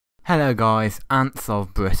Hello guys, Ants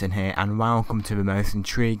of Britain here and welcome to the most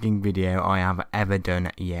intriguing video I have ever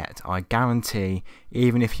done yet. I guarantee,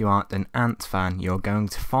 even if you aren't an Ants fan, you're going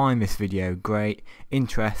to find this video great,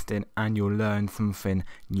 interesting and you'll learn something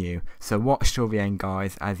new. So watch till the end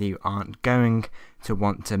guys, as you aren't going to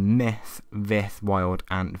want to miss this wild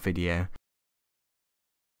ant video.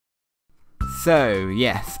 So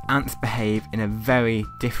yes, ants behave in a very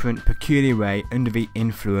different, peculiar way under the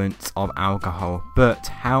influence of alcohol. But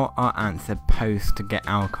how are ants supposed to get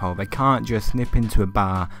alcohol? They can't just nip into a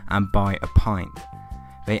bar and buy a pint.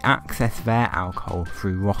 They access their alcohol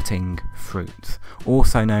through rotting fruits,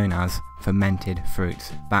 also known as fermented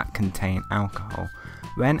fruits, that contain alcohol.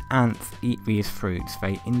 When ants eat these fruits,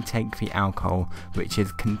 they intake the alcohol which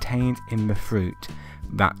is contained in the fruit.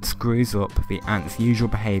 That screws up the ant's usual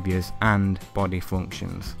behaviours and body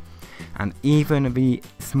functions. And even the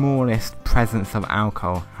smallest presence of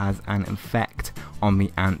alcohol has an effect on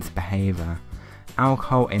the ant's behaviour.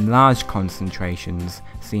 Alcohol in large concentrations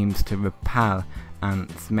seems to repel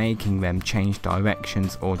ants, making them change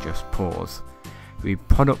directions or just pause. The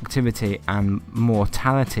productivity and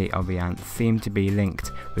mortality of the ants seem to be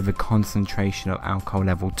linked with the concentration of alcohol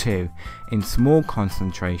level 2. In small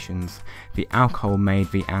concentrations, the alcohol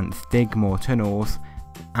made the ants dig more tunnels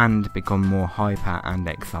and become more hyper and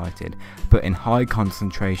excited, but in high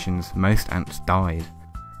concentrations most ants died.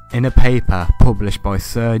 In a paper published by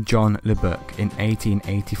Sir John Lubbock in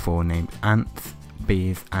 1884 named Ants,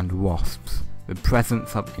 Bees and Wasps, the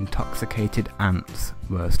presence of intoxicated ants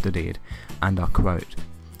were studied, and I quote,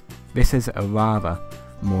 "This is a rather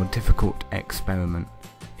more difficult experiment.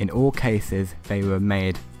 In all cases they were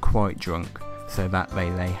made quite drunk, so that they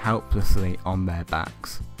lay helplessly on their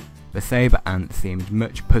backs. The sabre ants seemed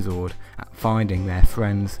much puzzled at finding their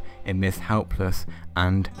friends in this helpless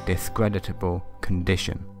and discreditable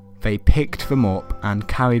condition. They picked them up and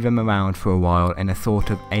carried them around for a while in a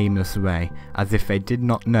sort of aimless way, as if they did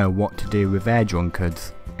not know what to do with their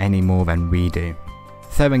drunkards any more than we do."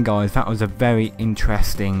 So then guys, that was a very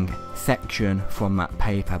interesting section from that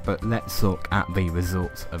paper, but let's look at the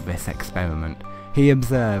results of this experiment. He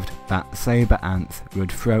observed that sober ants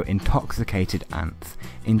would throw intoxicated ants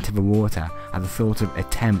into the water as a sort of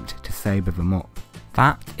attempt to sober them up.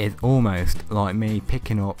 That is almost like me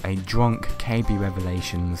picking up a drunk KB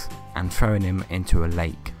Revelations and throwing him into a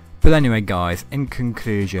lake. But anyway guys, in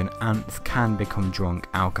conclusion, ants can become drunk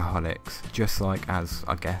alcoholics, just like as,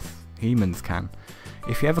 I guess, humans can.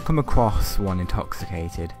 If you ever come across one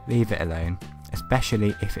intoxicated, leave it alone,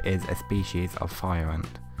 especially if it is a species of fire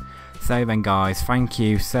ant. So then guys, thank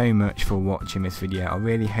you so much for watching this video. I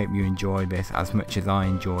really hope you enjoyed this as much as I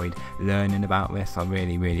enjoyed learning about this. I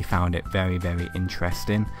really found it very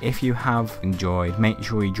interesting. If you have enjoyed, make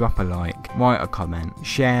sure you drop a like, write a comment,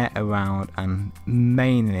 share around and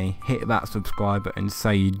mainly hit that subscribe button so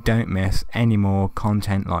you don't miss any more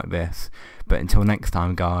content like this. But until next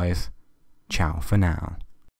time guys, ciao for now.